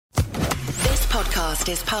podcast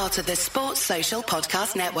is part of the Sports Social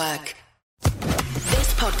Podcast Network.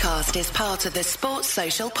 This podcast is part of the Sports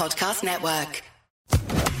Social Podcast Network.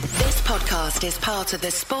 This podcast is part of the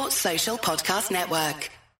Sports Social Podcast Network.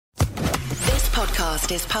 This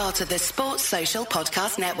podcast is part of the Sports Social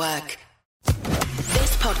Podcast Network.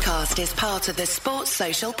 This podcast is part of the Sports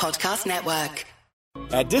Social Podcast Network.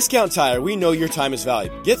 At Discount Tire, we know your time is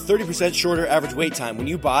valuable. Get 30% shorter average wait time when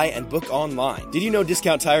you buy and book online. Did you know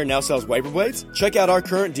Discount Tire now sells wiper blades? Check out our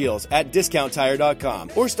current deals at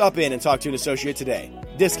discounttire.com or stop in and talk to an associate today.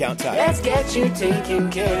 Discount Tire. Let's get you taken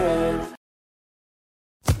care of.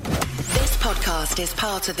 This podcast is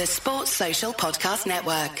part of the Sports Social Podcast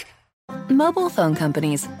Network. Mobile phone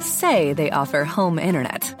companies say they offer home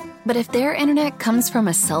internet. But if their internet comes from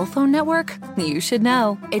a cell phone network, you should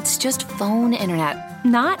know. It's just phone internet,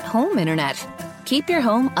 not home internet. Keep your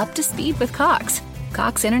home up to speed with Cox.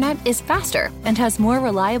 Cox internet is faster and has more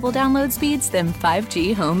reliable download speeds than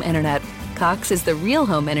 5G home internet. Cox is the real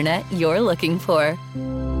home internet you're looking for.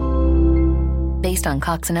 Based on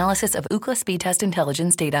Cox analysis of Ookla speed test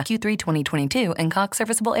intelligence data Q3 2022 and Cox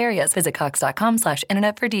serviceable areas, visit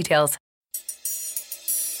cox.com/internet for details.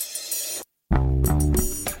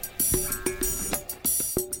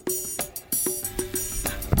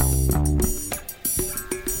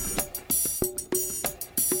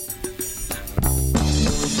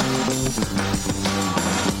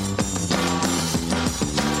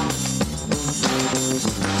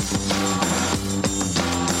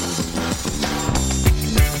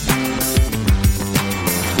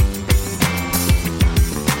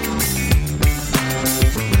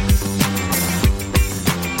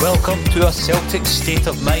 Welcome to a Celtic State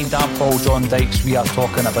of Mind. I'm Paul John Dykes. We are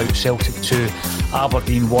talking about Celtic 2,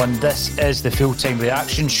 Aberdeen 1. This is the full-time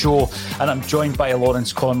reaction show, and I'm joined by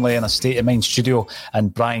Lawrence Conley in a State of Mind studio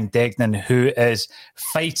and Brian Degnan, who is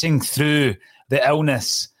fighting through the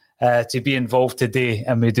illness to be involved today,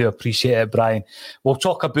 and we do appreciate it, Brian. We'll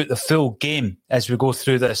talk about the full game as we go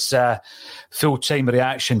through this full-time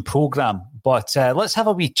reaction programme, but let's have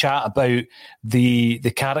a wee chat about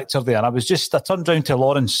the character there. I turned round to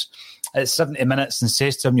Lawrence at 70 minutes and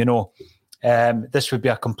says to him, this would be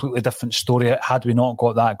a completely different story had we not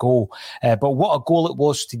got that goal. But what a goal it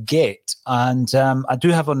was to get. And I do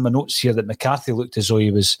have on my notes here that McCarthy looked as though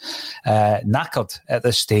he was knackered at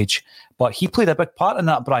this stage. But he played a big part in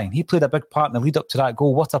that, Brian. He played a big part in the lead up to that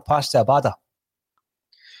goal. What a pass to Abada.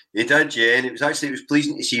 He did, yeah. And it was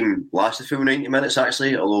pleasing to see him last the full 90 minutes,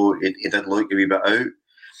 actually, although it did look a wee bit out.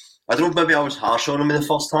 I don't know, maybe I was harsh on him in the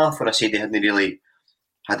first half when I said he hadn't really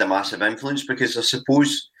had a massive influence, because I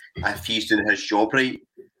suppose if he's doing his job right,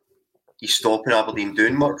 he's stopping Aberdeen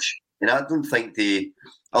doing much. And I don't think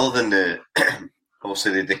other than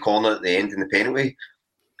obviously the corner at the end and the penalty,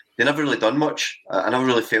 they never really done much. I never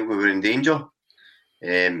really felt we were in danger.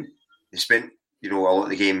 They spent, a lot of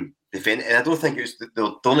the game defending, and I don't think they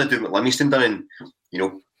were only doing what Livingston done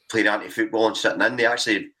and, played anti-football and sitting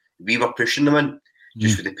in. We were pushing them in,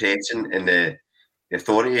 just with the pressing and the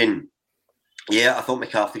authority. And yeah, I thought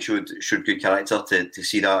McCarthy showed good character to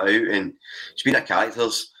see that out. And speaking of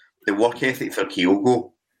characters, the work ethic for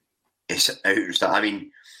Kyogo is out. I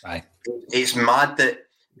mean, right. It's mad that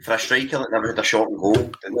for a striker that never had a shot and goal,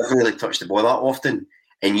 that never really touched the ball that often,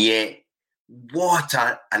 and yet what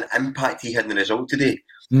an impact he had in the result today.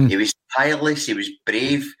 He was tireless, he was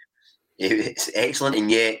brave, he was excellent, and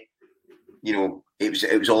yet,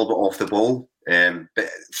 it was all about off the ball. But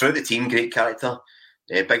throughout the team, great character.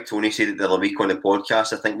 Big Tony said it the other week on the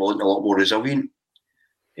podcast. I think we're looking a lot more resilient,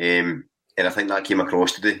 and I think that came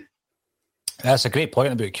across today. That's a great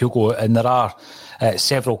point about Kyogo, and there are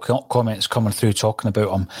several comments coming through talking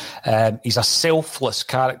about him. He's a selfless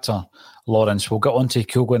character, Lawrence. We'll get on to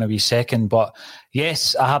Kyogo in a wee second, but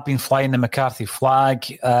yes, I have been flying the McCarthy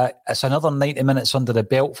flag. It's another 90 minutes under the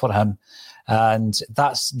belt for him, and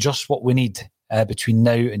that's just what we need between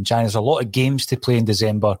now and January. There's a lot of games to play in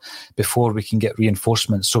December before we can get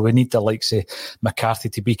reinforcements, so we need the likes of McCarthy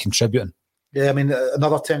to be contributing. Yeah, I mean,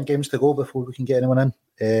 another 10 games to go before we can get anyone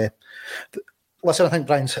in. Listen, I think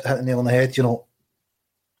Brian's hit the nail on the head.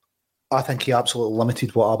 I think he absolutely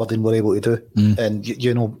limited what Aberdeen were able to do. And,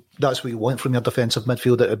 that's what you want from your defensive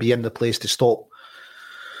midfielder, to be in the place to stop,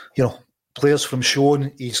 players from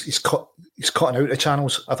showing. He's cutting out the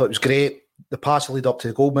channels. I thought it was great. The pass lead up to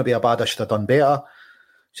the goal, maybe Abada should have done better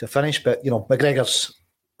to finish. But, McGregor's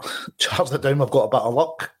charged it down. We've got a bit of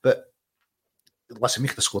luck. But, listen, we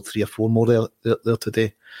could have scored 3 or 4 more there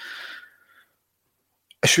today.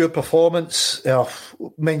 Assured performance.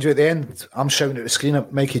 Mind you, at the end, I'm shouting at the screen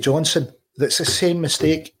at Mikey Johnson. That's the same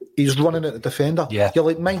mistake. He's running at the defender. Yeah. You're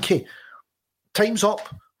like, Mikey, time's up.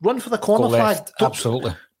 run for the corner flag.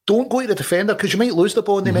 Absolutely. Don't go to the defender because you might lose the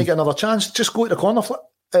ball and they might get another chance. Just go to the corner flag.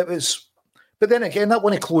 But then again, that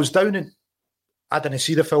one he closed down and I didn't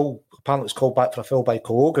see the foul. Apparently it's called back for a foul by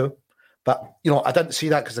Kyogo. But, I didn't see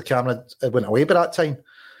that because the camera went away by that time.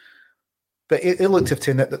 But it looked to have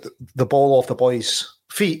taken the ball off the boy's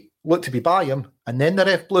feet, looked to be by him, and then the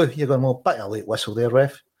ref blew. You're going, well, bit of a late whistle there,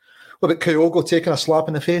 ref. What about Kyogo taking a slap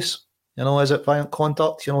in the face? Is it violent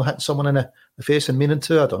conduct? Hitting someone in the face and meaning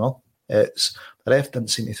to? I don't know. The ref didn't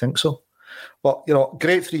seem to think so. But,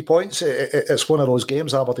 great 3 points. It's one of those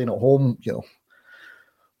games, Aberdeen at home,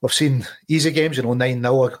 we've seen easy games,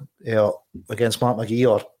 9-0 against Mark McGee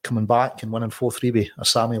or coming back and winning 4-3 with a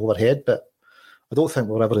Sammy overhead. But I don't think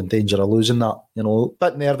we're ever in danger of losing that. A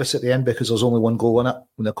bit nervous at the end because there's only one goal in it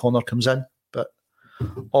when the corner comes in. But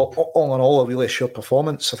all in all, a really assured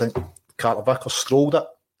performance. I think Carter Vickers strolled it.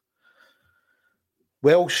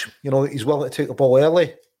 Welsh, he's willing to take the ball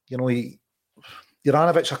early.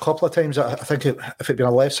 Juranovic a couple of times, I think if it'd been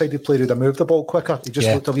a left-sided player, he'd have moved the ball quicker. He just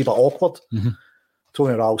looked a wee bit awkward. Mm-hmm.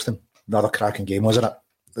 Tony Ralston, another cracking game, wasn't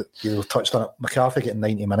it? You touched on it. McCarthy getting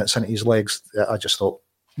 90 minutes into his legs. I just thought,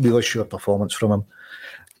 really sure performance from him.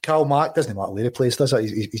 Carl Mack, doesn't matter where he plays, does it?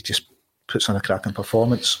 He just puts on a cracking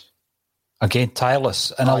performance. Again,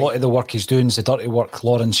 tireless. And a lot of the work he's doing is the dirty work,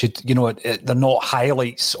 Lauren. They're not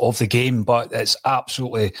highlights of the game, but it's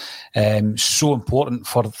absolutely so important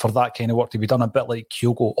for that kind of work to be done. A bit like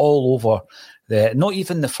Kyogo all over, not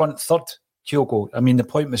even the front third, Kyogo. I mean, the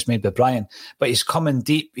point was made by Brian, but he's coming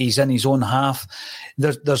deep. He's in his own half.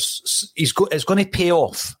 It's going to pay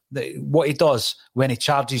off what he does when he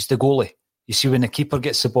charges the goalie. You see, when the keeper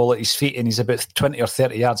gets the ball at his feet and he's about 20 or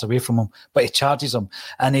 30 yards away from him, but he charges him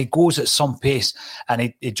and he goes at some pace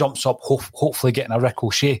and he jumps up, hopefully getting a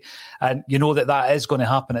ricochet. And you know that is going to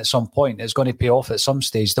happen at some point. It's going to pay off at some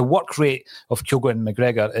stage. The work rate of Kyogo and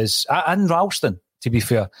McGregor and Ralston, to be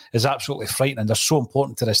fair, is absolutely frightening. They're so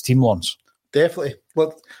important to this team, Lawrence. Definitely.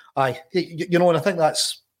 Well, and I think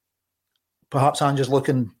that's perhaps Andrew's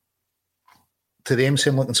looking to the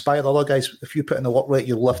same look, inspire the other guys. If you put in the work rate,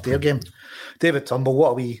 you'll lift their game. David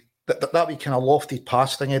Turnbull, that wee kind of lofted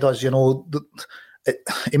pass thing he does,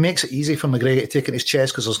 it makes it easy for McGregor to take in his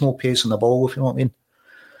chest because there's no pace on the ball, if you know what I mean.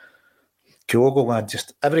 Kyogo, man,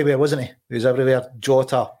 just everywhere, wasn't he? He was everywhere.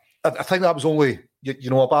 Jota, I think that was only,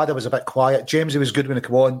 Abada was a bit quiet. James, he was good when he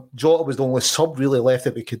came on. Jota was the only sub really left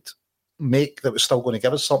that we could make that was still going to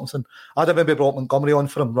give us something. I'd have maybe brought Montgomery on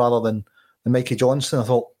for him rather than Mikey Johnston. I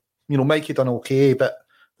thought, Mikey done okay, but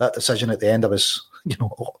that decision at the end, I was,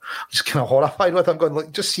 just kind of horrified with him, going,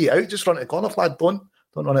 look, just see it out, just run at the corner flag, don't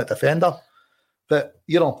run at defender. But,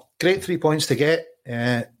 great 3 points to get,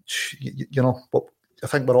 but I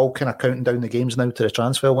think we're all kind of counting down the games now to the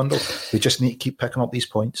transfer window. We just need to keep picking up these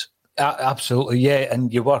points. Absolutely, yeah,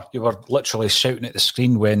 and you were literally shouting at the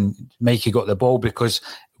screen when Mikey got the ball because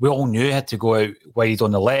we all knew he had to go out wide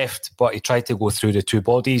on the left, but he tried to go through the two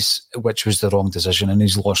bodies, which was the wrong decision, and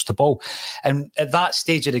he's lost the ball. And at that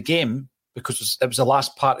stage of the game, because it was the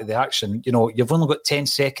last part of the action, you've only got 10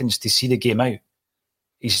 seconds to see the game out.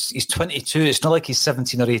 He's 22. It's not like he's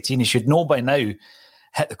 17 or 18. He should know by now.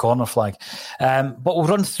 Hit the corner flag. But we'll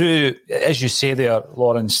run through, as you say there,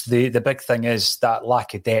 Lawrence, the big thing is that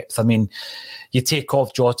lack of depth. I mean, you take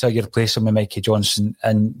off Jota, you replace him with Mikey Johnson,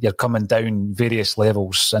 and you're coming down various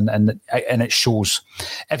levels, and it shows.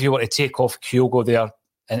 If you were to take off Kyogo there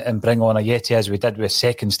and bring on a Yeti, as we did with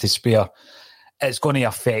seconds to spare, it's going to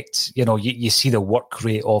affect, you see the work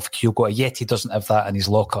rate of Kyogo. A Yeti doesn't have that in his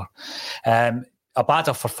locker.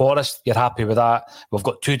 Abada for Forest, you're happy with that. We've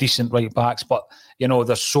got two decent right backs, but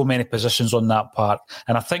there's so many positions on that park.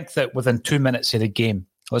 And I think that within 2 minutes of the game,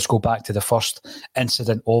 let's go back to the first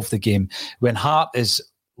incident of the game. When Hart is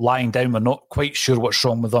lying down, we're not quite sure what's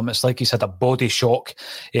wrong with him. It's like he's had a body shock.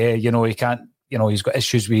 He can't, he's got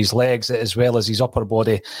issues with his legs as well as his upper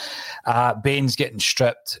body. Bain's getting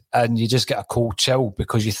stripped, and you just get a cold chill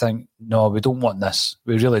because you think, no, we don't want this.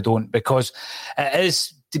 We really don't, because it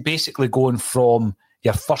is basically going from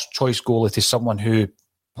your first choice goalie to someone who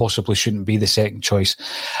possibly shouldn't be the second choice.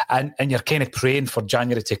 And you're kind of praying for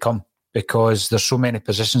January to come because there's so many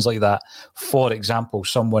positions like that. For example,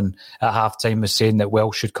 someone at halftime was saying that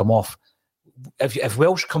Welsh should come off. If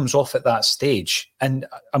Welsh comes off at that stage, and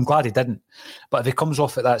I'm glad he didn't, but if he comes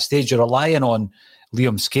off at that stage, you're relying on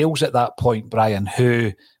Liam Scales at that point, Brian,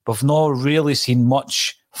 who we've not really seen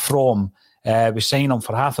much from. We signed him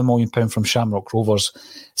for £500,000 from Shamrock Rovers.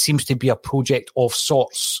 Seems to be a project of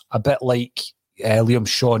sorts, a bit like Liam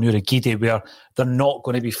Shaw and Urugide, where they're not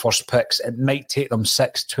going to be first picks. It might take them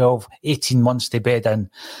 6, 12, 18 months to bed in,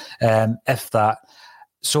 if that.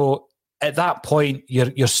 So at that point,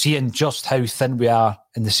 you're seeing just how thin we are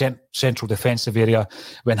in the central defensive area.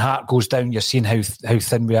 When Hart goes down, you're seeing how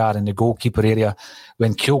thin we are in the goalkeeper area.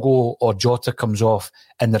 When Kyogo or Jota comes off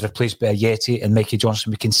and they're replaced by Ajeti and Mikey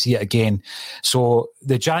Johnson, we can see it again. So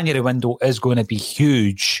the January window is going to be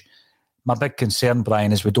huge. My big concern,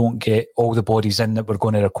 Brian, is we don't get all the bodies in that we're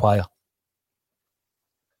going to require.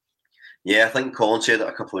 Yeah, I think Colin said it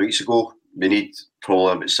a couple of weeks ago. We need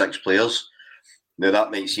probably about 6 players. Now,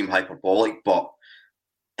 that might seem hyperbolic, but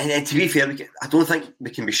and to be fair, I don't think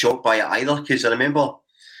we can be shocked by it either, because I remember,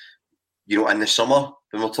 in the summer,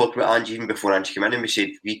 when we were talking about Ange, even before Ange came in, and we said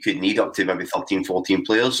we could need up to maybe 13, 14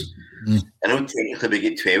 players. I know technically we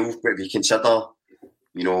get 12, but if you consider,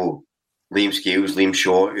 Liam Scales, Liam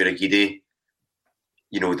Shaw, Uragide,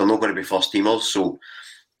 they're not going to be first teamers, so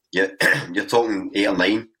you're talking 8 or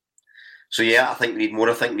 9. So yeah, I think we need more.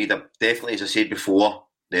 I think we need definitely, as I said before,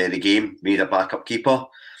 the game, we need a backup keeper.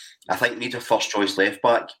 I think we need a first choice left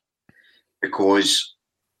back, because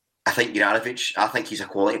I think Juranovic, I think he's a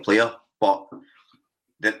quality player, but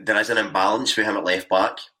there is an imbalance with him at left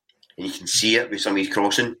back, and you can see it with some of his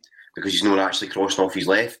crossing, because he's not actually crossing off his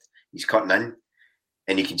left, he's cutting in,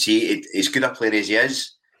 and you can see it. As good a player as he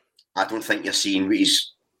is, I don't think you're seeing what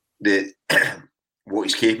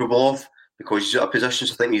he's capable of, because he's out of position.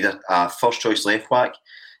 So I think we need a first choice left back,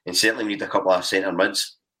 and certainly we need a couple of centre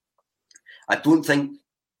mids. I don't think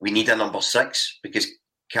we need a number 6, because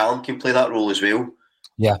Callum can play that role as well.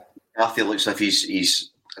 Yeah, I feel looks like he's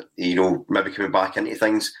maybe coming back into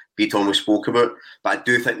things Beaton we spoke about, but I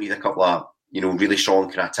do think we need a couple of really strong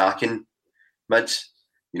kind of attacking mids.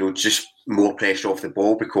 Just more pressure off the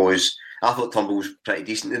ball, because I thought Turnbull was pretty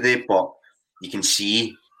decent today, but you can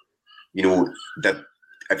see that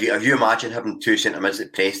if you imagine having 2 centre mids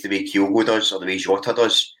that press the way Kyogo does or the way Jota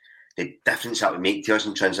does, the difference that would make to us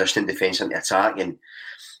in transitioning defence into attack. And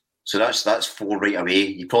so that's 4 right away.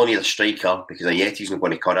 You probably need a striker, because Ajeti's not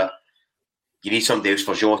going to cut it. You need somebody else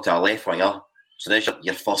for Jota, a left winger. So there's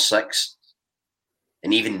your first 6.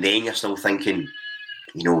 And even then, you're still thinking,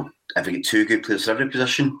 if we get 2 good players for every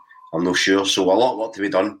position, I'm not sure. So a lot of work to be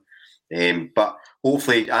done. But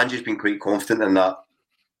hopefully, Andrew's been quite confident in that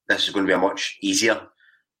this is going to be a much easier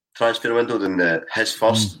transfer window than his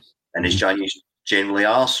first and his Januaries generally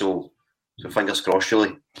are. So fingers crossed,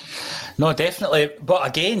 really. No, definitely. But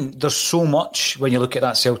again, there's so much when you look at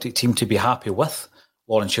that Celtic team to be happy with,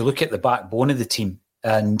 Lawrence. You look at the backbone of the team,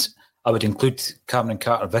 and I would include Cameron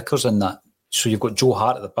Carter-Vickers in that. So you've got Joe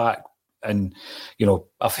Hart at the back, and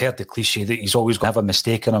I've heard the cliche that he's always going to have a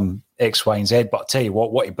mistake in him, X, Y, and Z. But I tell you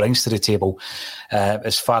what he brings to the table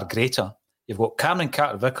is far greater. You've got Cameron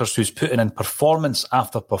Carter-Vickers, who's putting in performance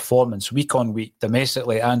after performance, week on week,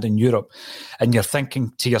 domestically and in Europe. And you're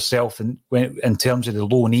thinking to yourself, in terms of the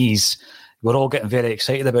low knees, we're all getting very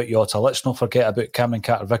excited about Jota. Let's not forget about Cameron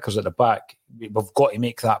Carter-Vickers at the back. We've got to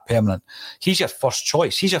make that permanent. He's your first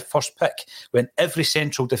choice. He's your first pick. When every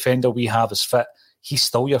central defender we have is fit, he's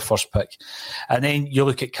still your first pick. And then you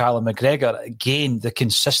look at Callum McGregor. Again, the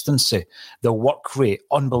consistency, the work rate,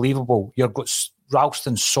 unbelievable. You've got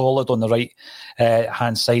Ralston solid on the right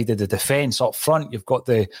hand side of the defence. Up front, you've got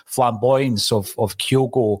the flamboyance of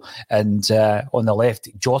Kyogo, and on the left,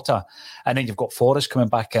 Jota. And then you've got Forrest coming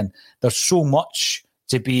back in. There's so much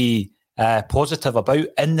to be positive about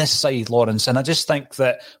in this side, Lawrence. And I just think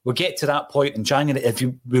that we'll get to that point in January if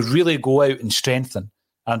we really go out and strengthen.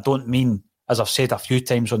 And I don't mean, as I've said a few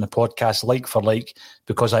times on the podcast, like for like,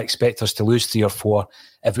 because I expect us to lose 3 or 4.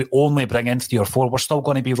 If we only bring in 3 or 4, we're still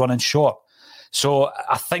going to be running short. So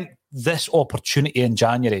I think this opportunity in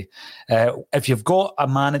January, if you've got a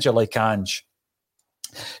manager like Ange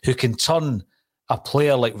who can turn a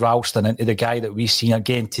player like Ralston into the guy that we've seen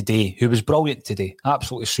again today, who was brilliant today,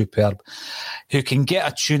 absolutely superb, who can get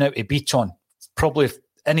a tune out of Beaton, probably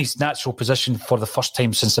in his natural position for the first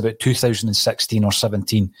time since about 2016 or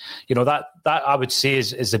 17. That I would say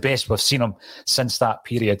is the best we've seen him since that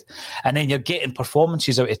period. And then you're getting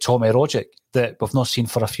performances out of Tommy Rogic that we've not seen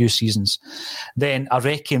for a few seasons. Then I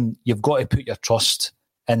reckon you've got to put your trust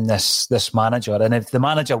in this manager. And if the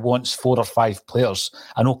manager wants 4 or 5 players,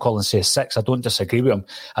 I know Colin says 6, I don't disagree with him.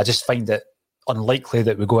 I just find it unlikely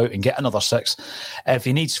that we go out and get another 6. If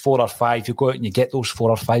he needs 4 or 5, you go out and you get those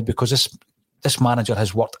 4 or 5, because this manager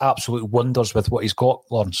has worked absolute wonders with what he's got,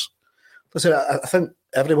 Lawrence. Listen, I think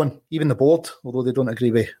everyone, even the board, although they don't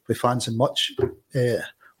agree with fans in much,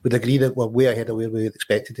 would agree that we're way ahead of where we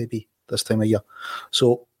expected to be this time of year.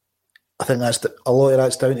 So I think a lot of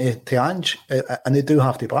that's down to Ange, and they do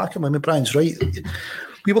have to back him. I mean, Brian's right.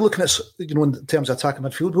 We were looking at, in terms of attacking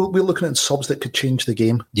midfield, we're looking at subs that could change the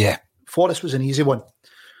game. Yeah. Forrest was an easy one.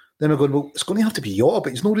 then we're going, well, it's going to have to be Jota,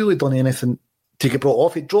 but he's not really done anything to get brought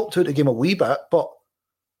off. He dropped out of the game a wee bit, but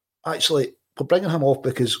actually, we're bringing him off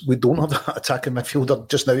because we don't have that attacking midfielder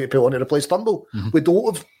just now to put on to replace Turnbull. We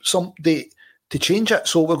don't have somebody to change it.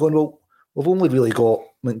 So we're going, well, we've only really got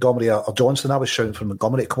Montgomery or Johnston. I was shouting for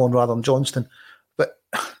Montgomery to come on rather than Johnston. But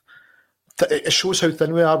it shows how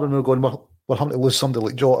thin we are when we're going, we're having to lose somebody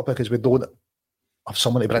like Jota because we don't have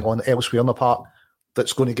someone to bring on elsewhere in the park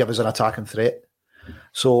that's going to give us an attacking threat.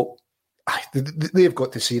 So they've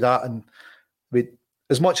got to see that. And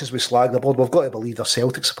as much as we slag the board, we've got to believe they're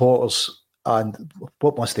Celtic supporters. And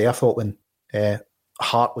what must they have thought when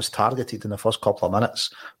Hart was targeted in the first couple of minutes?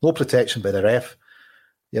 No protection by the ref.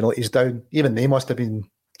 He's down. Even they must have been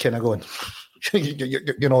kind of going,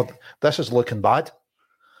 this is looking bad.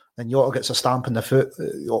 And Jota gets a stamp in the foot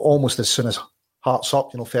almost as soon as Hart's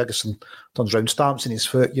up. Ferguson turns round, stamps in his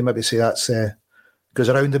foot. You maybe say that's goes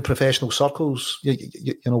around in professional circles.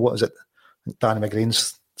 What is it? I think Danny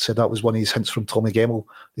McGrain's said that was one of his hints from Tommy Gemmell.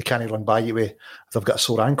 They can't run by you if they've got a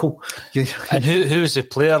sore ankle. And who was the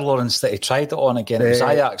player, Lawrence, that he tried it on again? It was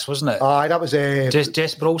Ajax, wasn't it? Aye, that was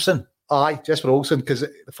Jesper Olsen. Aye, Jesper Olsen, because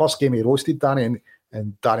the first game he roasted Danny,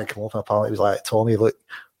 and Danny came off and apparently he was like, Tommy, look,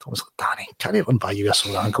 Thomas like, Danny, can't he run by you a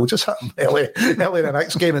sore ankle? Just hit him early in the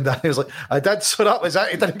next game. And Danny was like, I did, so that was it.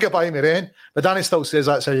 He didn't get by me then. But Danny still says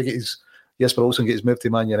that's how you get Jesper Olsen gets moved to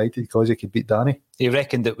Man United because he could beat Danny. He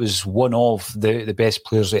reckoned it was one of the best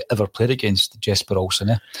players he ever played against, Jesper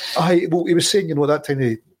Olsen. Aye, well, he was saying, that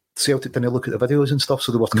time Celtic didn't look at the videos and stuff,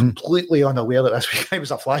 so they were completely unaware that this guy was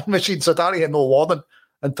a flying machine. So Danny had no warning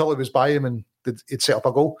until he was by him and he'd set up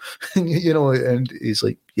a goal. And he's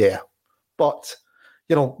like, yeah. But,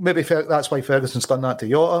 maybe that's why Ferguson's done that to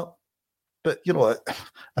Jota. But,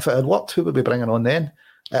 if it had worked, who would we be bringing on then?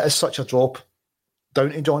 It is such a drop down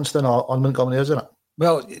to Johnston or Montgomery, isn't it?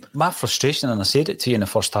 Well, my frustration, and I said it to you in the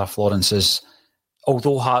first half, Lawrence, is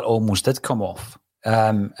although Hart almost did come off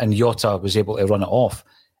and Jota was able to run it off,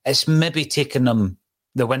 it's maybe taken them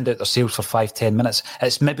the wind out their sails for 5-10 minutes.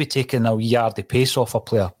 It's maybe taken a yard of pace off a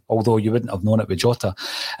player, although you wouldn't have known it with Jota.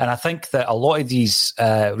 And I think that a lot of these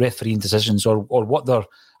refereeing decisions or what they're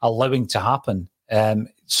allowing to happen,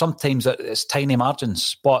 sometimes it's tiny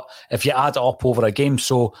margins. But if you add it up over a game,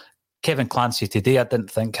 so Kevin Clancy today, I didn't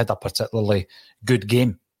think had a particularly good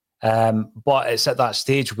game. But it's at that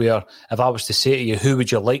stage where if I was to say to you, who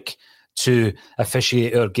would you like to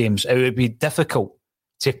officiate our games? It would be difficult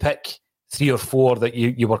to pick 3 or 4 that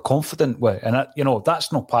you were confident with. And,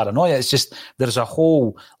 that's not paranoia. It's just there's a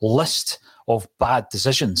whole list of bad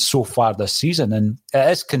decisions so far this season. And it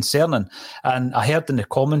is concerning. And I heard in the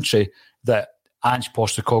commentary that Ange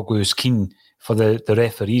Postecoglou is keen for the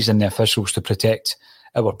referees and the officials to protect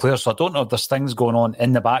our players. So I don't know if there's things going on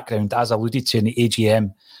in the background, as alluded to in the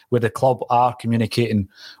AGM, where the club are communicating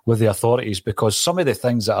with the authorities, because some of the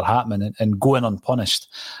things that are happening and going unpunished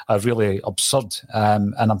are really absurd.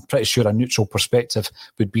 And I'm pretty sure a neutral perspective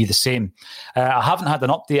would be the same. I haven't had an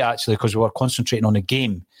update, actually, because we were concentrating on the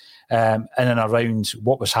game in and around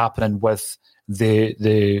what was happening with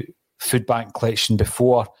the food bank collection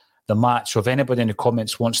before the match. So if anybody in the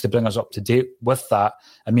comments wants to bring us up to date with that,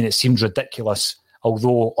 I mean, it seems ridiculous,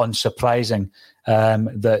 although unsurprising,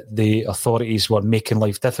 that the authorities were making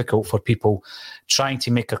life difficult for people trying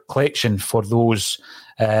to make a collection for those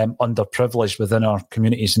underprivileged within our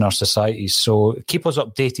communities and our societies. So keep us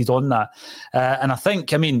updated on that. And I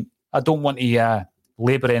think, I don't want to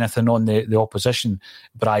labour anything on the opposition,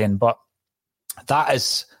 Brian, but that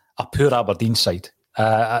is a poor Aberdeen side.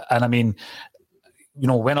 And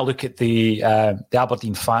when I look at the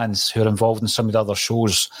Aberdeen fans who are involved in some of the other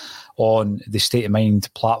shows on the State of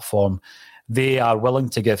Mind platform, they are willing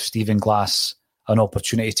to give Stephen Glass an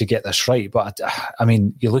opportunity to get this right. But,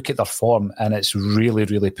 you look at their form and it's really,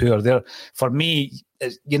 really poor. For me,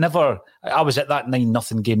 I was at that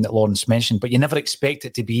 9-0 game that Lawrence mentioned, but you never expect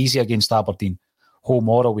it to be easy against Aberdeen, home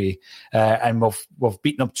or away. And we've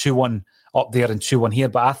beaten up 2-1 up there and 2-1 here,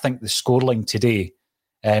 but I think the scoreline today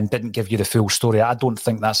didn't give you the full story. I don't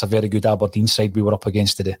think that's a very good Aberdeen side we were up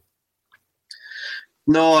against today.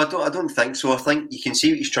 No, I don't think so. I think you can see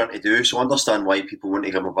what he's trying to do, so I understand why people want to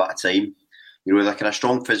give him a bit of time. They're kind of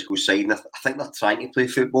strong physical side, and I think they're trying to play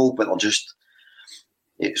football, but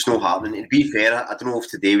it's not happening. To be fair, I don't know if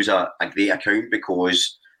today was a great account,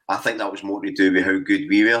 because I think that was more to do with how good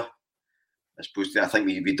we were. I think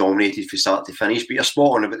we dominated from start to finish, but you're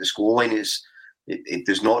spot on about the scoreline. It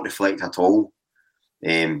does not reflect at all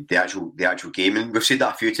the actual game, and we've said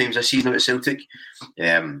that a few times this season about Celtic.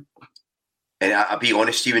 And I'll be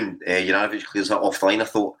honest, Stephen, Juranovic clears that off the line. I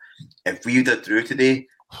thought if we did drew today,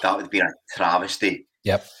 that would be a travesty.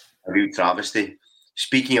 Yep. A real travesty.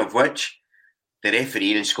 Speaking of which, the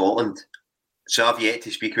referee in Scotland. So I've yet to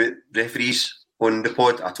speak about referees on the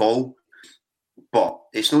pod at all. But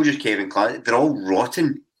it's not just Kevin Clancy, they're all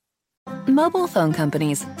rotten. Mobile phone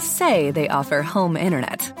companies say they offer home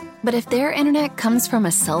internet. But if their internet comes from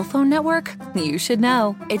a cell phone network, you should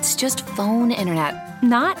know. It's just phone internet,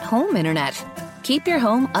 not home internet. Keep your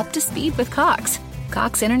home up to speed with Cox.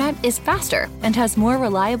 Cox internet is faster and has more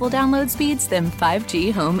reliable download speeds than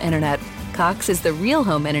 5G home internet. Cox is the real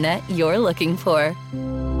home internet you're looking for.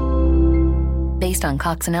 Based on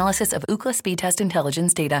Cox analysis of Ookla speed test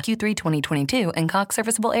intelligence data Q3 2022 and Cox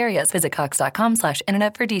serviceable areas, visit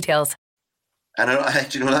cox.com/internet for details. And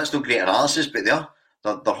that's no great analysis, but they're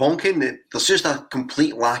honking. There's just a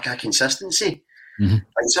complete lack of consistency. Mm-hmm.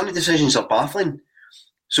 And some of the decisions are baffling.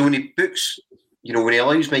 So when he books, when he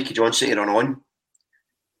allows Mikey Johnson to run on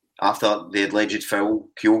after the alleged foul,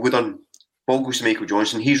 Kyogo done, ball goes to Michael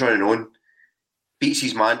Johnson, he's running on, beats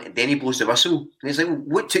his man, and then he blows the whistle. And he's like, well,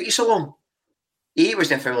 what took you so long? It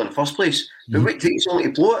wasn't a foul in the first place. But what took you so long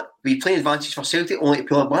to blow it? Were you playing advantage for Celtic, only to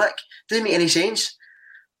pull it back? Doesn't make any sense.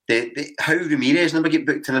 How Ramirez never get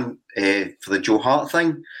booked in for the Joe Hart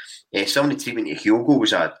thing. Some of the treatment to Kyogo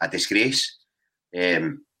was a disgrace.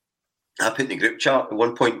 I put in the group chat at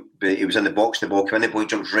one point, but it was in the box, the ball came in, the boy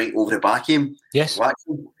jumps right over the back of him. Yes.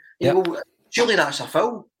 Yep. Surely that's a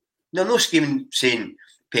foul. They're not screaming saying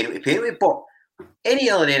penalty, but any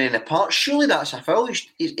other area in the park, surely that's a foul.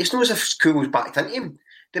 It's not as if Kyogo's backed into him.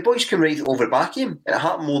 The boys come right over the back of him, and it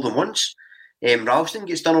happened more than once. Ralston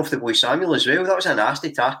gets done off the boy Samuel as well. That was a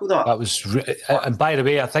nasty tackle, that was. And by the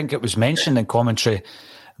way, I think it was mentioned in commentary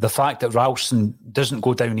the fact that Ralston doesn't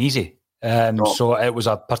go down easy. No. So it was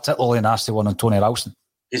a particularly nasty one on Tony Ralston.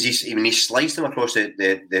 Because he sliced him across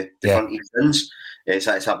the front of his shins.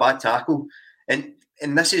 It's a bad tackle. And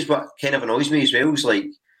this is what kind of annoys me as well. Is like,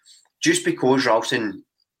 just because Ralston,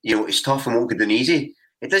 is tough and won't go down easy,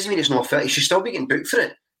 it doesn't mean it's not fit. He should still be getting booked for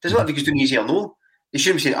it. Doesn't matter if he goes down easy or no. They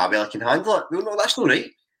shouldn't be saying, well, I can handle it. Well, no, that's not right.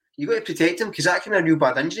 You've got to protect him because that can be a real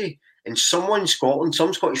bad injury. And someone in Scotland,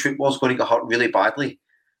 some Scottish footballers going to get hurt really badly.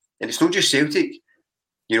 And it's not just Celtic.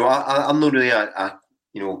 I'm not really a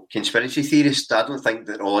conspiracy theorist. I don't think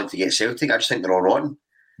that they're all out to get Celtic. I just think they're all rotten.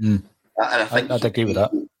 And I think I'd agree with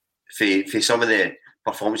that. For some of the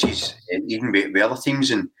performances, even with other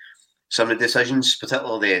teams and some of the decisions,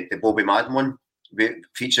 particularly the Bobby Madden one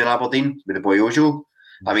featuring Aberdeen with the boy Ojo.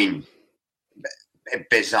 I mean,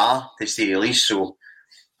 bizarre to say the least. So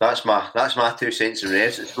that's my 2 cents in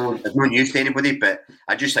this. It's no news to anybody, but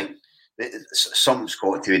I just think something's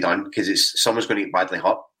got to be done because someone's going to get badly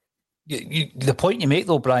hurt. The point you make,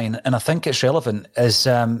 though, Brian, and I think it's relevant, is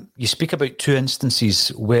you speak about 2 instances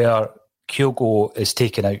where Kyogo is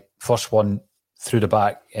taken out. First one through the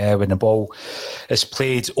back when the ball is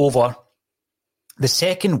played over. The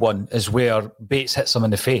second one is where Bates hits him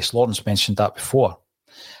in the face. Lawrence mentioned that before.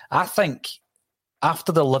 I think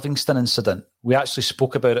after the Livingston incident, we actually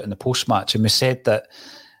spoke about it in the post-match and we said that,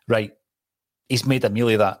 right, he's made a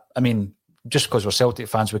mealie of that. I mean, just because we're Celtic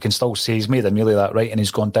fans, we can still say he's made a mealie of that, right, and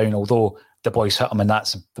he's gone down, although the boys hit him and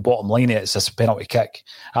that's the bottom line. It's a penalty kick.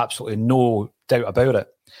 Absolutely no doubt about it.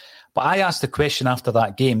 But I asked the question after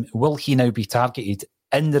that game, will he now be targeted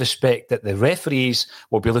in the respect that the referees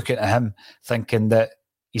will be looking at him thinking that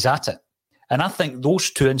he's at it? And I think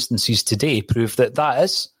those 2 instances today prove that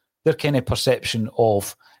is their kind of perception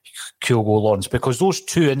of Kyogo Lawrence, because those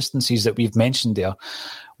 2 instances that we've mentioned there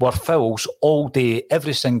were fouls all day,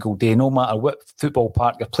 every single day, no matter what football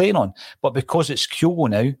park you're playing on. But because it's Kyogo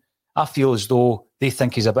now, I feel as though they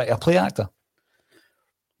think he's a bit of a play actor.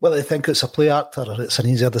 Well, they think it's a play actor or it's an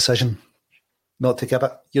easier decision not to give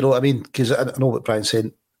it. You know what I mean? Because I know what Brian's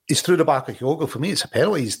saying. He's through the back of Kyogo. For me, it's a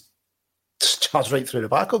penalty. He's charged right through the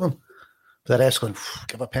back of him. The rest going,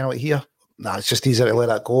 give a penalty here. Nah, it's just easier to let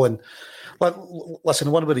that go. And listen,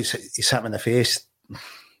 the one where he's hit him in the face,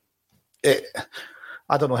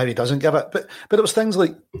 I don't know how he doesn't give it. But it was things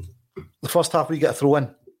like the first half we get a throw in,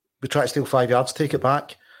 we try to steal 5 yards, take it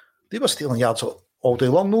back. They were stealing yards all day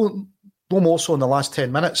long. No more so in the last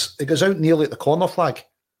 10 minutes. It goes out nearly at the corner flag,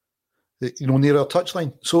 near our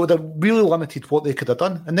touchline. So they're really limited what they could have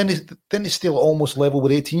done. And then they steal it almost level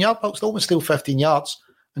with 18 yard box. They almost steal 15 yards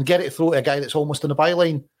and get it to throw to a guy that's almost in the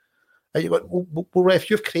byline. And you go, well, ref,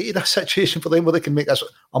 you've created a situation for them where they can make this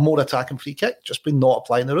a more attacking free kick just by not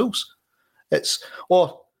applying the rules.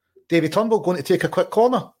 Or David Turnbull going to take a quick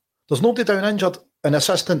corner. There's nobody down injured. An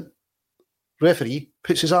assistant referee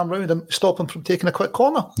puts his arm round him, stop him from taking a quick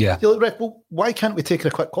corner. Yeah. You're like, ref, well, why can't we take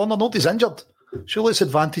a quick corner? Nobody's injured. Surely it's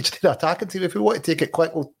advantage to the attacking team. If we want to take it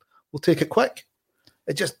quick, we'll take it quick.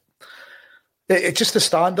 It's just the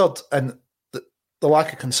standard, and the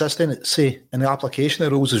lack of consistency in the application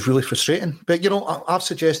of rules is really frustrating. But, I've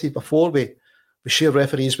suggested before we share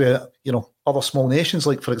referees with, other small nations,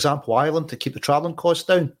 like, for example, Ireland, to keep the travelling costs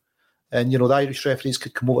down. And, the Irish referees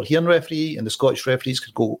could come over here and referee, and the Scottish referees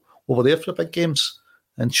could go over there for the big games.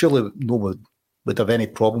 And surely no one would have any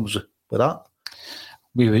problems with that.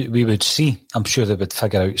 We would see. I'm sure they would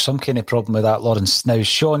figure out some kind of problem with that, Lawrence. Now,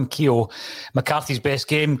 Sean Keogh, McCarthy's best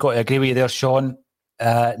game. Got to agree with you there, Sean.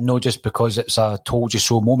 No, just because it's a told you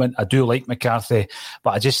so moment. I do like McCarthy, but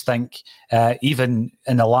I just think even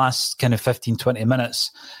in the last kind of 15, 20 minutes,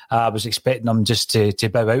 I was expecting him just to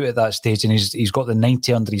bow out at that stage, and he's got the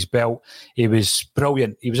 90 under his belt. He was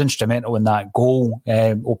brilliant. He was instrumental in that goal,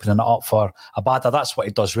 opening it up for Abada. That's what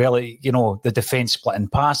he does really, the defence splitting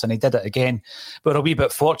pass, and he did it again. But a wee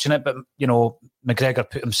bit fortunate, but, McGregor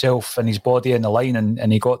put himself and his body in the line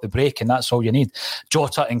and he got the break, and that's all you need.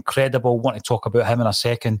 Jota, incredible. Want to talk about him in a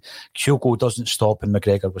second. Hugo doesn't stop, and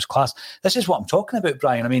McGregor was class. This is what I'm talking about,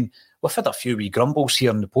 Brian. I mean, we've had a few wee grumbles here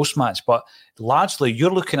in the post-match, but largely you're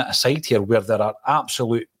looking at a side here where there are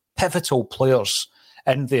absolute pivotal players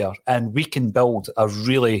in there, and we can build a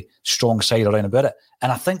really strong side around about it.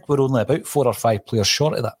 And I think we're only about 4 or 5 players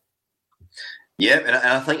short of that. Yeah, and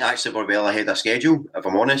I think actually we're well ahead of schedule, if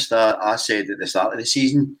I'm honest. I said at the start of the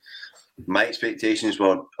season, my expectations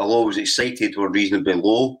were, although I was excited, were reasonably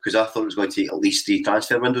low, because I thought it was going to take at least 3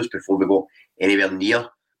 transfer windows before we got anywhere near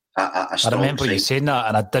a strong I remember side. you saying that,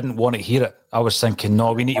 and I didn't want to hear it. I was thinking,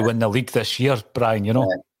 no, we need to win the league this year, Brian,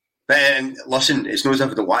 But listen, it's not as if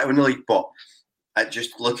I don't want to win the league, but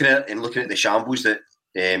just looking at the shambles that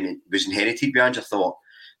was inherited behind, I thought,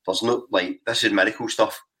 there's no, this is miracle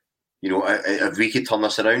stuff. If we could turn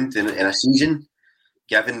this around in a season,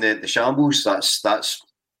 given the shambles, that's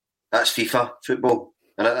FIFA football,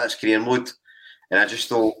 and that's career mode. And I just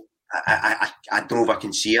thought, I don't know if I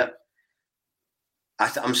can see it.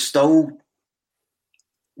 I'm still,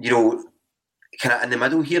 kind of in the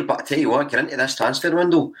middle here. But I tell you what, get into this transfer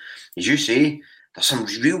window, as you say, there's some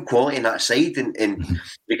real quality in that side, and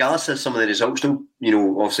regardless of some of the results,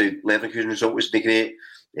 obviously Leverkusen result wasn't great.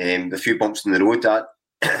 The few bumps in the road that.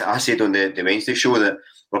 I said on the Wednesday show that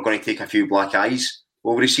we're going to take a few black eyes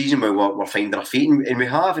over the season where we're finding our feet, and we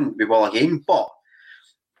have, and we will again. But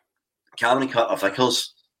Cameron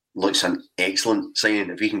Carter-Vickers looks an excellent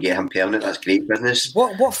signing. If we can get him permanent, that's great business.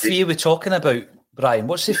 What fee are we talking about, Brian?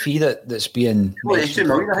 What's the fee that's being mentioned?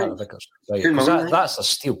 $2 million, right. That's a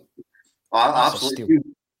steal. Absolutely.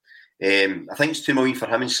 I think it's $2 million for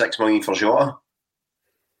him and $6 million for Jota,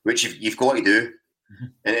 which you've got to do.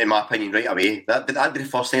 In my opinion, right away. That'd be the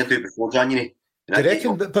first thing I'd do before January. Do you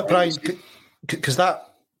reckon, but Brian, because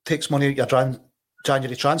that takes money out of your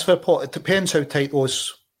January transfer pot, it depends how tight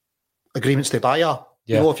those agreements to buy are.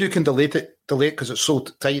 Yeah. If you can delay it because it's so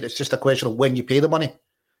tight, it's just a question of when you pay the money.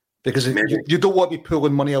 Because you don't want to be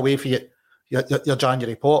pulling money away for your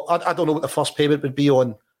January pot. I don't know what the first payment would be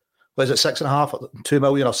on, was it 6.5, 2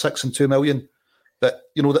 million, or 6 and 2 million? But,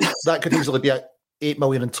 that could easily be at 8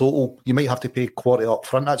 million in total. You might have to pay quarter up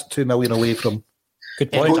front. That's 2 million away from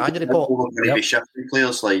good point. January pot. Be shifting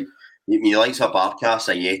players like you like Barkas,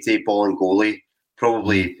 Ayete, Ball and goalie,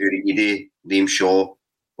 probably Uridi, Liam Shaw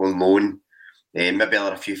on loan. Maybe there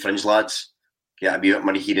are a few fringe lads. Get a bit of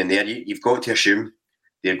money here and there. You've got to assume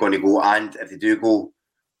they're going to go, and if they do go,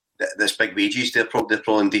 there's big wages. They're probably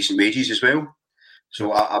on decent wages as well.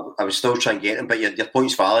 So I was still trying to get them, but your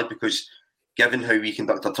point's valid, because given how we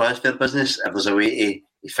conduct our transfer business, if there's a way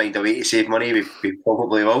to find a way to save money, we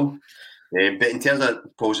probably will. But in terms of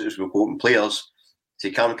positives with quoting players,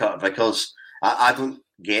 say Cameron Carter-Vickers, I don't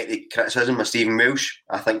get the criticism of Stephen Welsh.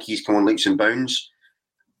 I think he's come on leaps and bounds.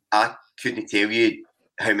 I couldn't tell you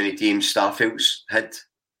how many games Starfelt's had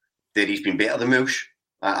that he's been better than Welsh.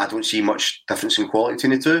 I don't see much difference in quality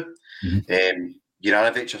between the two.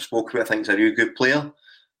 Juranovic, I've spoken about, I think is a really good player.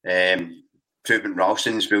 Ruben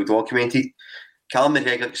Ralston's well documented. Callum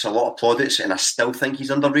McGregor gets a lot of plaudits, and I still think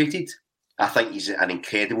he's underrated. I think he's an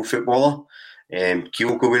incredible footballer.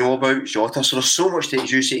 Kyogo we know about, Jota. So there's so much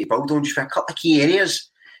that you say to build on just for a couple of key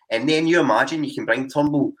areas. And then you imagine you can bring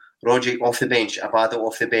Turnbull, Rogic off the bench, Abada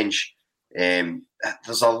off the bench.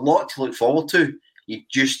 There's a lot to look forward to. You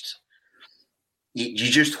just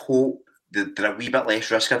hope that they're a wee bit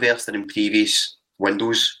less risk averse than in previous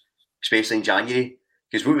windows, especially in January.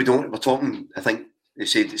 Because we're talking, I think they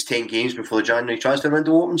said it's 10 games before the January transfer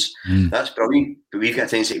window opens. That's brilliant. But we've got a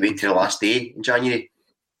tendency to wait till the last day in January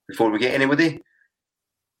before we get anybody.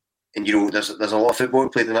 And there's a lot of football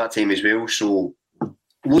played in that time as well. So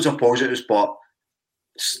loads of positives, but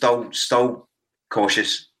still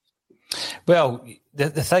cautious. Well, the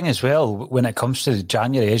thing as well, when it comes to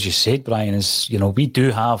January, as you said, Brian, is, we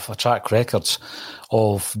do have a track record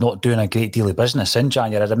of not doing a great deal of business in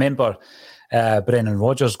January. I remember Brendan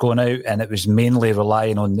Rodgers going out, and it was mainly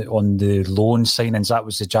relying on the loan signings. That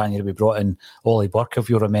was the January we brought in Ollie Burke, if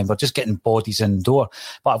you remember, just getting bodies in the door.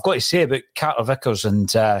 But I've got to say about Carter Vickers and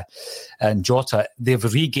Jota,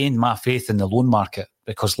 they've regained my faith in the loan market,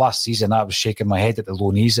 because last season I was shaking my head at the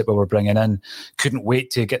loanees that we were bringing in. Couldn't wait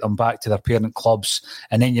to get them back to their parent clubs.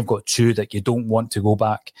 And then you've got two that you don't want to go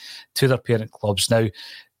back to their parent clubs. Now,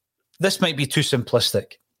 this might be too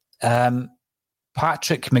simplistic.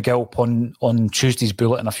 Patrick McGill on Tuesday's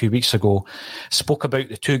Bulletin a few weeks ago spoke about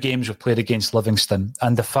the two games we played against Livingston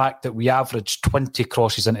and the fact that we averaged 20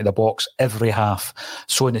 crosses into the box every half.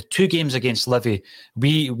 So in the two games against Livy,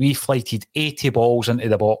 we flighted 80 balls into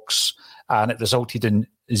the box, and it resulted in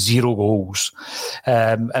 0 goals.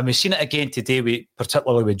 And we've seen it again today,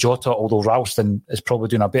 particularly with Jota, although Ralston is probably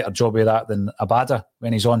doing a better job of that than Abada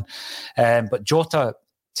when he's on. But Jota,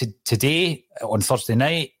 today, on Thursday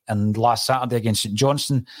night, and last Saturday against St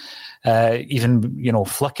Johnstone, even,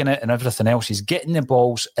 flicking it and everything else, he's getting the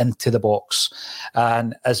balls into the box.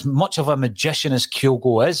 And as much of a magician as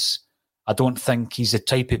Kyogo is, I don't think he's the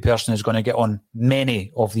type of person who's going to get on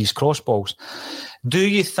many of these cross balls. Do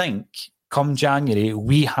you think, come January,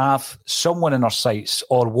 we have someone in our sights,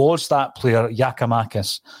 or was that player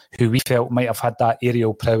Giakoumakis, who we felt might have had that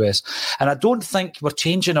aerial prowess? And I don't think we're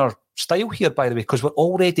changing our style here, by the way, because we're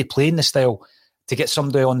already playing the style to get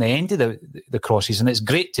somebody on the end of the crosses, and it's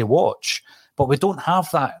great to watch, but we don't have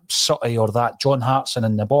that Sutty or that John Hartson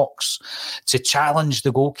in the box to challenge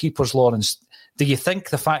the goalkeepers, Lawrence. Do you think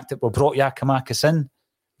the fact that we brought Giakoumakis in,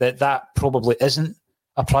 that probably isn't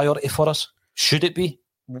a priority for us? Should it be?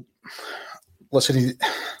 Listen,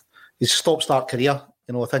 his stop-start career,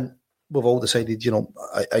 I think we've all decided,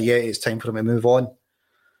 it's time for him to move on.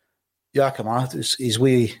 Giakoumakis, his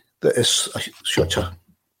way, that is such a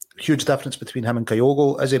huge difference between him and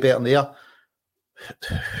Kyogo. Is he better there?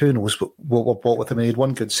 Who knows what we've bought with him. He had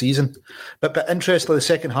one good season. But interestingly, the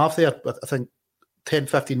second half there, I think 10,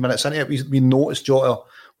 15 minutes into it, we noticed Jota,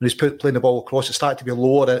 when he's playing the ball across, it started to be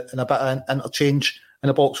lower and a bit of interchange in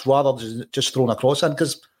the box rather than just throwing a cross in,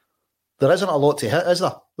 because there isn't a lot to hit, is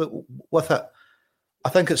there, with it? I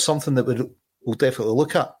think it's something that we'll definitely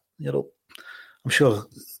look at. I'm sure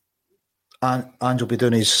Ange will be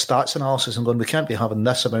doing his stats analysis and going, we can't be having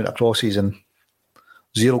this amount of crosses and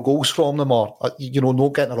 0 goals from them, or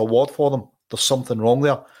not getting a reward for them. There's something wrong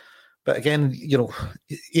there. But again,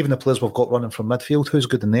 even the players we've got running from midfield, who's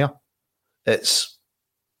good in there?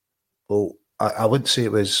 I wouldn't say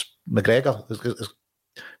it was McGregor, as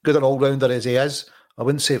good an all-rounder as he is. I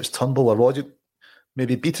wouldn't say it was Turnbull or Roger.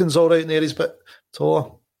 Maybe Beaton's all right in areas, but taller.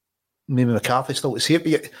 Maybe McCarthy still to see it.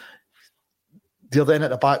 But they're then at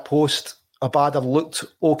the back post. Abada looked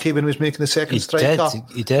okay when he was making the second strike.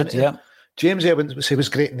 He did, yeah. James, I wouldn't say was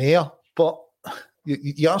great in the air, but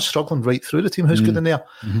you are struggling right through the team. Who's good in there?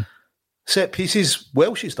 Mm-hmm. Set pieces,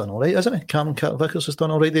 Welsh's done all right, isn't he? Cameron Carter-Vickers has done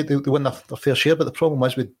all right. They win their fair share, but the problem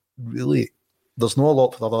is there's not a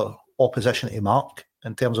lot for the other opposition to mark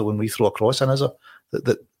in terms of when we throw a cross in, is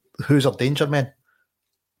there? Who's our danger men?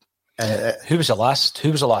 Who was the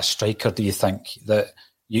last striker, do you think, that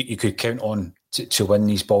you could count on to win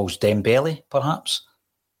these balls? Dembele, perhaps?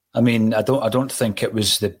 I mean, I don't think it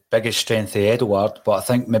was the biggest strength of Edouard, but I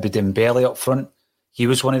think maybe Dembele up front, he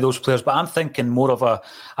was one of those players. But I'm thinking more of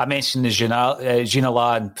I mentioned the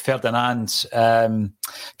Ginola and Ferdinand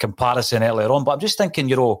comparison earlier on, but I'm just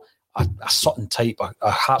thinking, a Sutton type,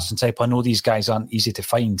 a Hartson type. I know these guys aren't easy to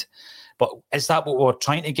find, but is that what we're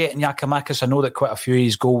trying to get in Giakoumakis? I know that quite a few of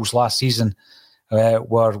his goals last season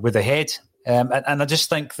were with the head. And I just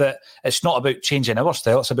think that it's not about changing our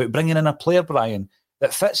style, it's about bringing in a player, Brian,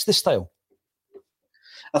 that fits the style.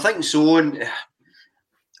 I think so, and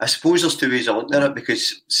I suppose there's 2 ways of looking at it,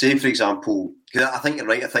 because, say, for example, I think you're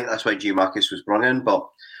right, I think that's why Giakoumakis was brought in, but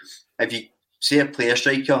if you say a player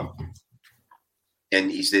striker and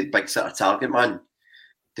he's the big sort of target man,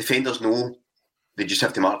 defenders know they just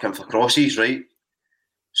have to mark him for crosses, right?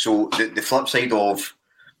 So the flip side of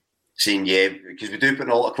saying, yeah, because we do put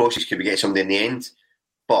in a lot of crosses, could we get somebody in the end?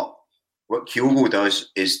 But what Kyogo does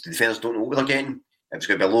is the defenders don't know what they're getting. If it's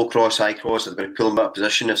going to be a low cross, high cross, they're going to pull them out of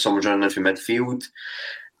position if someone's running in from midfield.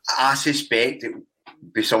 I suspect it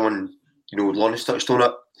would be someone, Lawrence touched on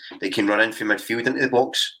it, that can run in from midfield into the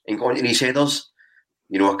box and go into these headers.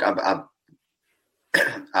 A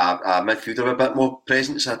midfielder with a bit more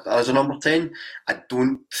presence as a number 10. I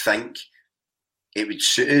don't think it would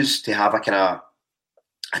suit us to have a kind of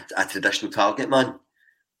a traditional target man,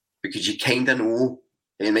 because you kind of know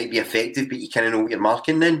it might be effective, but you kind of know what you're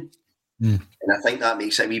marking then. And I think that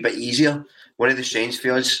makes it a wee bit easier. One of the strengths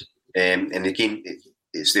for us, and again,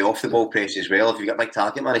 it's the off-the-ball press as well. If you've got a big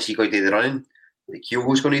target man, is he going to do the running that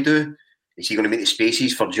Kyogo's going to do? Is he going to make the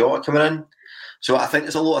spaces for Jota coming in? So I think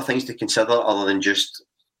there's a lot of things to consider other than just,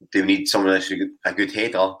 do we need someone that's a good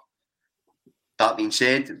header? That being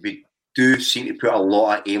said, we do seem to put a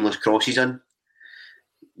lot of aimless crosses in.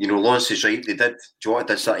 You know, Lawrence is right. Jota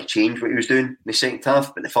did start to change what he was doing in the second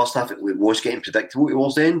half, but the first half it was getting predictable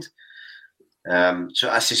towards the end. So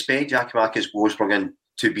I suspect Giakoumakis was brought in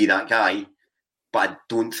to be that guy, but I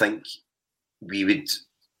don't think we would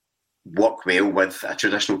work well with a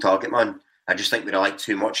traditional target man. I just think we rely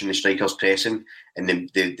too much on the strikers pressing and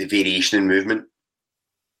the variation in movement.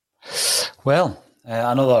 Well,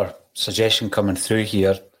 another suggestion coming through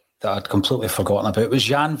here that I'd completely forgotten about was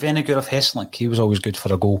Jan Vennegoor of Hesselink. He was always good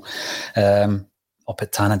for a goal up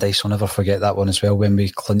at Tannadice. I'll never forget that one as well when we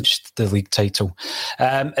clinched the league title.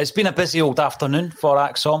 It's been a busy old afternoon for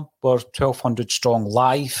ACSOM. We're 1,200 strong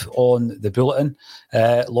live on the Bulletin.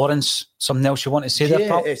 Lawrence, something else you want to say there,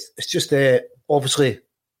 pal? It's just obviously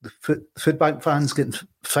the food bank fans getting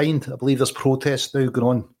fined. I believe there's protests now going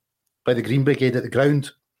on by the Green Brigade at the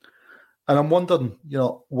ground. And I'm wondering,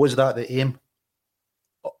 was that the aim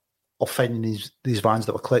of finding these vans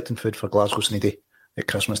that were collecting food for Glasgow Sneedy at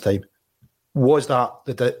Christmas time? Was that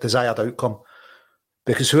the desired outcome?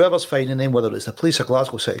 Because whoever's finding them, whether it's the police or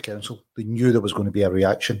Glasgow City Council, they knew there was going to be a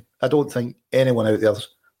reaction. I don't think anyone out there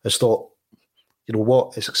has thought,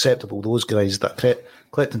 what, it's acceptable, those guys that are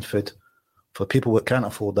collecting food for people that can't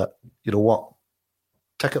afford it,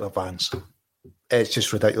 ticket their vans. It's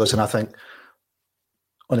just ridiculous. And I think,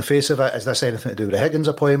 on the face of it, is this anything to do with the Higgins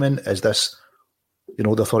appointment? Is this, the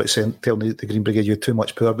authority telling the Green Brigade you have too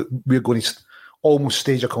much power? But we're going to almost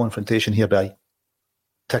stage a confrontation here by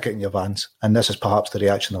ticketing your vans. And this is perhaps the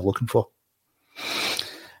reaction they're looking for.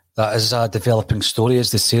 That is a developing story,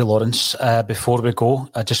 as they say, Lawrence. Before we go,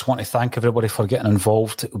 I just want to thank everybody for getting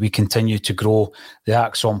involved. We continue to grow the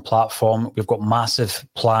ACSOM platform. We've got massive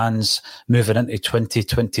plans moving into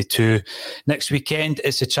 2022. Next weekend,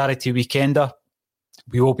 it's a charity weekender.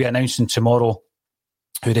 We will be announcing tomorrow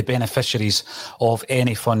who the beneficiaries of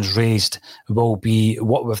any funds raised will be.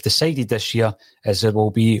 What we've decided this year is there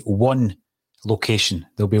will be one location.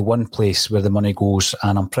 There'll be one place where the money goes,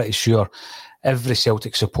 and I'm pretty sure every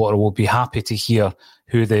Celtic supporter will be happy to hear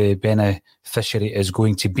who the beneficiary is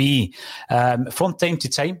going to be. From time to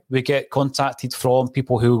time, we get contacted from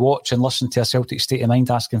people who watch and listen to a Celtic State of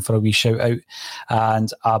Mind asking for a wee shout out.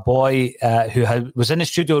 And a boy who was in the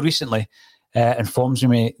studio recently informs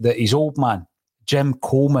me that his old man, Jim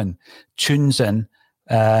Coleman, tunes in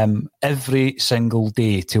every single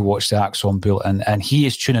day to watch the ACSOM Bulletin, and he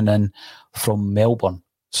is tuning in from Melbourne.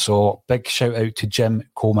 So big shout out to Jim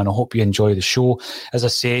Coleman. I hope you enjoy the show. As I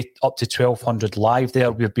say, up to 1,200 live there.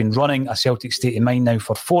 We've been running a Celtic State of Mind now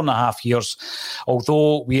for 4.5 years.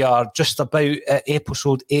 Although we are just about at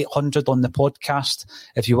episode 800 on the podcast.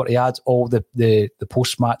 If you were to add all the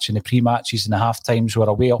post-match and the pre-matches and the half-times, we're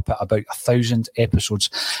away up at about 1,000 episodes.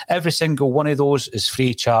 Every single one of those is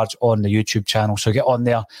free of charge on the YouTube channel. So get on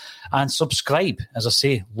there and subscribe. As I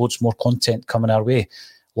say, loads more content coming our way.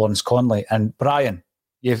 Lawrence Conley and Brian,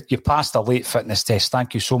 You've passed a late fitness test.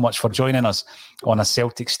 Thank you so much for joining us on A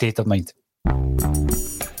Celtic State of Mind.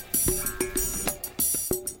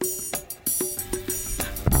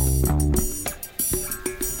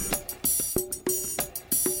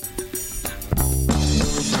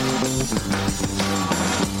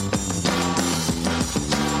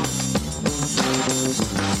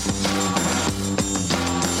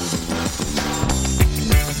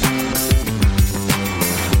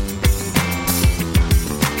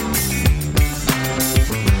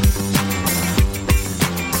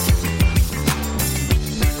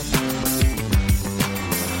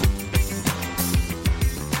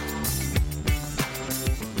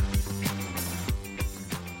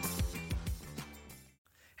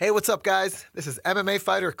 Hey, what's up, guys? This is MMA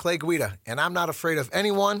fighter Clay Guida, and I'm not afraid of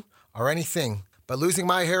anyone or anything. But losing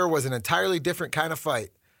my hair was an entirely different kind of fight.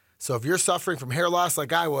 So if you're suffering from hair loss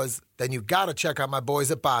like I was, then you gotta check out my boys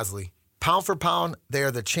at Bosley. Pound for pound, they are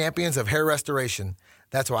the champions of hair restoration.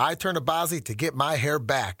 That's why I turned to Bosley to get my hair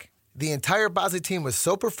back. The entire Bosley team was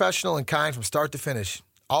so professional and kind from start to finish.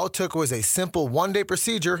 All it took was a simple one-day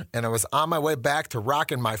procedure, and I was on my way back to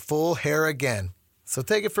rocking my full hair again. So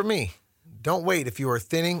take it from me. Don't wait if you are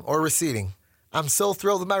thinning or receding. I'm so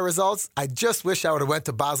thrilled with my results, I just wish I would have went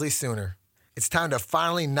to Bosley sooner. It's time to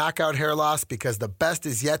finally knock out hair loss because the best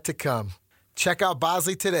is yet to come. Check out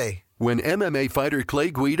Bosley today. When MMA fighter Clay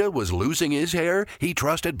Guida was losing his hair, he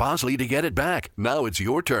trusted Bosley to get it back. Now it's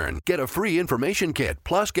your turn. Get a free information kit,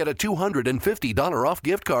 plus get a $250 off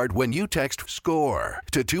gift card when you text SCORE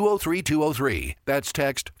to 203203. That's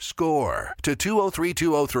text SCORE to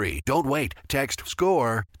 203203. Don't wait. Text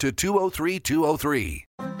SCORE to 203203.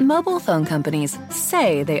 Mobile phone companies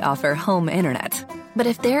say they offer home internet. But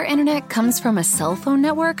if their internet comes from a cell phone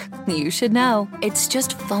network, you should know. It's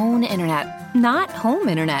just phone internet, not home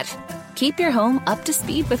internet. Keep your home up to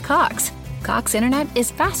speed with Cox. Cox internet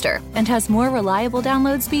is faster and has more reliable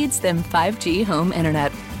download speeds than 5G home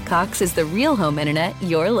internet. Cox is the real home internet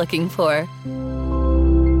you're looking for.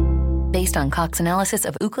 Based on Cox analysis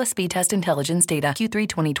of Ookla speed test intelligence data Q3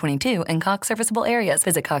 2022 and Cox serviceable areas,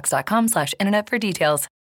 visit cox.com/internet for details.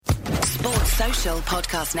 Sports Social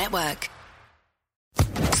Podcast Network.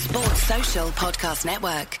 Sports Social Podcast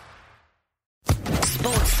Network.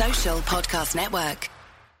 Sports Social Podcast Network.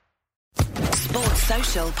 Sports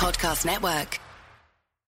Social Podcast Network.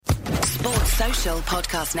 Sports Social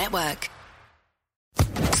Podcast Network.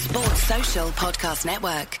 Sports Social Podcast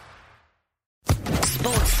Network.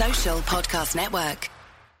 Sports Social Podcast Network.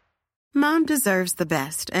 Mom deserves the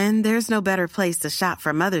best, and there's no better place to shop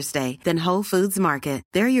for Mother's Day than Whole Foods Market.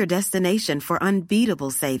 They're your destination for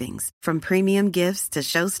unbeatable savings, from premium gifts to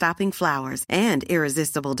show-stopping flowers and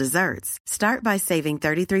irresistible desserts. Start by saving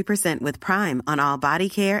 33% with Prime on all body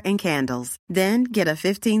care and candles. Then get a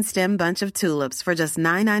 15-stem bunch of tulips for just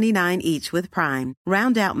 $9.99 each with Prime.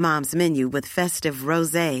 Round out Mom's menu with festive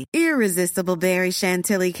rosé, irresistible berry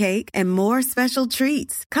chantilly cake, and more special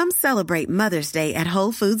treats. Come celebrate Mother's Day at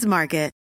Whole Foods Market.